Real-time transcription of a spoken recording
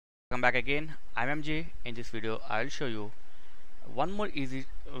Welcome back again. I'm MJ. In this video I'll show you one more easy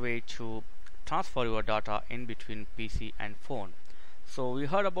way to transfer your data in between PC and phone. So we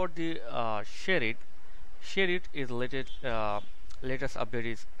heard about the Shareit. Shareit is latest update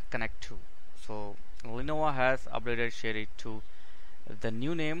is Connect2. So Lenovo has updated Shareit to the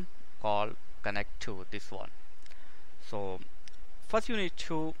new name called Connect2, this one. So first you need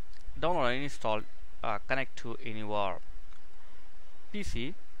to download and install Connect2 in your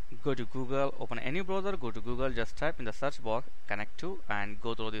PC. Go to Google, open any browser, go to Google, just type in the search box Connect2 and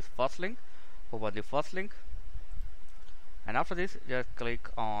go through this first link. Open the first link, and after this just click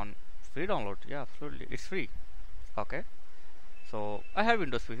on free download. Yeah, absolutely, it's free. Okay, so I have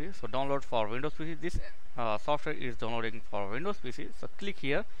Windows PC, so download for Windows PC. This software is downloading for Windows PC, so click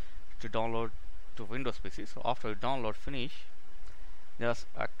here to download to Windows PC. So after you download finish, just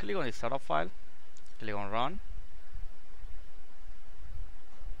click on the setup file, click on run.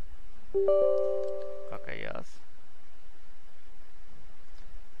 Okay, yes,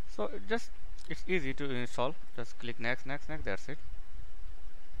 so it's easy to install. Just click next, that's it.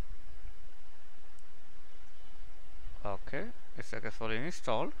 Okay, it's successfully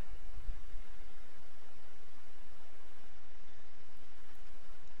installed.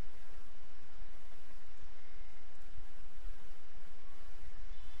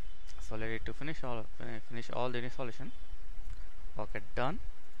 So let it to finish all the installation. Okay, done.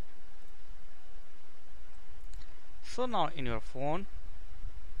 So now in your phone,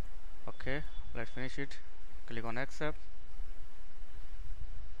 okay, let's finish it. Click on accept.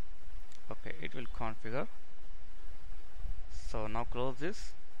 Okay, it will configure. So now close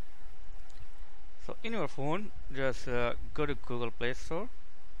this. So in your phone, just go to Google Play Store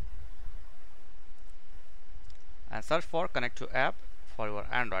and search for Connect2 app for your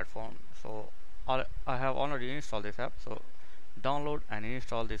Android phone. So I have already installed this app, so download and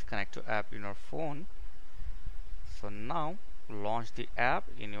install this Connect2 app in your phone. So now launch the app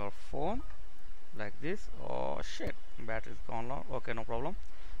in your phone like this. Oh shit, battery is gone low. Okay, no problem,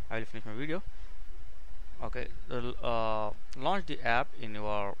 I will finish my video. Okay, launch the app in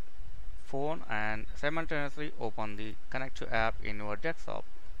your phone and simultaneously open the Connect2 app in your desktop.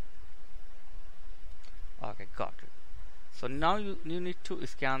 Okay, got it. So now you need to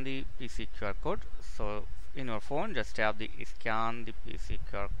scan the PC QR code. So in your phone, just tap the scan the PC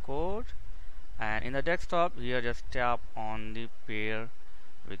QR code, and in the desktop here just tap on the pair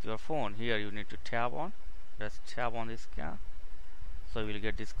with your phone. Here you need to tap on, just tap on the scan, so you will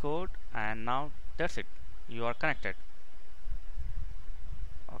get this code, and now that's it, you are connected.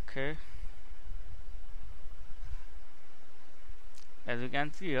 Okay, as you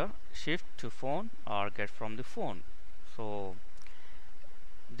can see here, shift to phone or get from the phone. So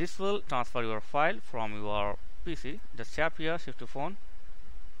this will transfer your file from your PC. Just tap here, shift to phone,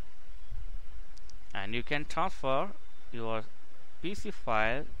 and you can transfer your PC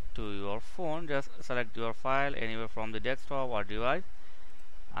file to your phone. Just select your file anywhere from the desktop or device,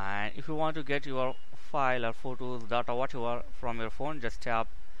 and if you want to get your file or photos, data, whatever from your phone, just tap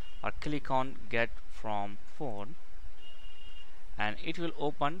or click on get from phone, and it will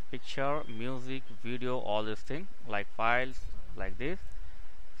open picture, music, video, all these things like files like this.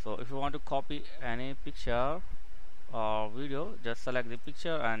 So if you want to copy any picture or video, just select the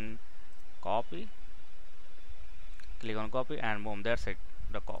picture and copy, click on copy, and boom, that's it,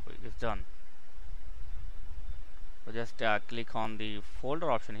 the copy is done. So just click on the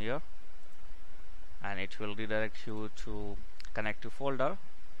folder option here, and it will redirect you to Connect2 folder.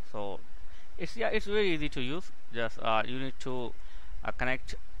 So it's very easy to use. Just you need to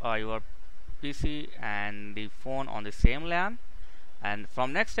connect your PC and the phone on the same LAN, and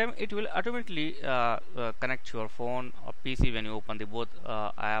from next time it will automatically connect your phone or PC when you open the both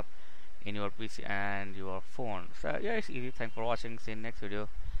app in your PC and your phone. So yeah, it's easy. Thanks for watching. See you in next video.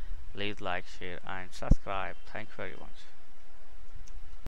 Please like, share and subscribe. Thank you very much.